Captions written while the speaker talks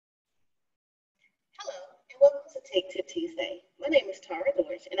Tech Tip Tuesday. My name is Tara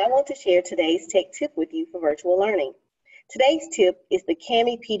Dortch, and I want to share today's tech tip with you for virtual learning. Today's tip is the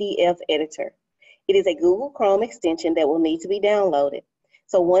Kami PDF editor. It is a Google Chrome extension that will need to be downloaded.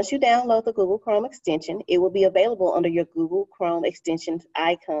 So once you download the Google Chrome extension, it will be available under your Google Chrome extensions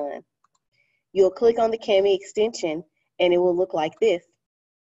icon. You'll click on the Kami extension, and it will look like this.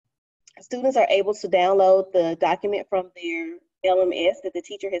 Students are able to download the document from their LMS that the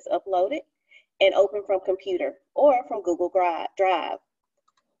teacher has uploaded and open from computer or from Google Drive.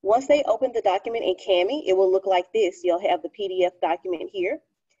 Once they open the document in Kami, it will look like this. You'll have the PDF document here,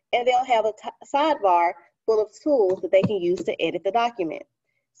 and they'll have a sidebar full of tools that they can use to edit the document.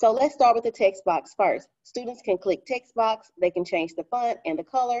 So let's start with the text box first. Students can click text box, they can change the font and the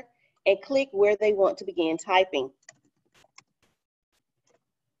color, and click where they want to begin typing.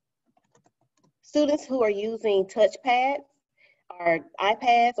 Students who are using touchpads or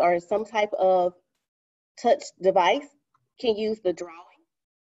iPads or some type of touch device can use the drawing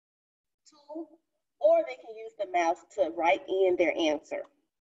tool, or they can use the mouse to write in their answer.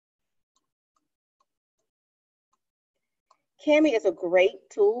 Kami is a great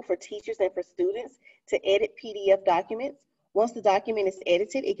tool for teachers and for students to edit PDF documents. Once the document is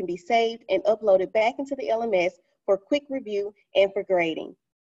edited, it can be saved and uploaded back into the LMS for quick review and for grading.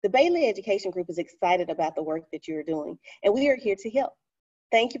 The Bailey Education Group is excited about the work that you're doing, and we are here to help.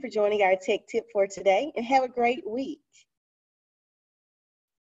 Thank you for joining our tech tip for today, and have a great week.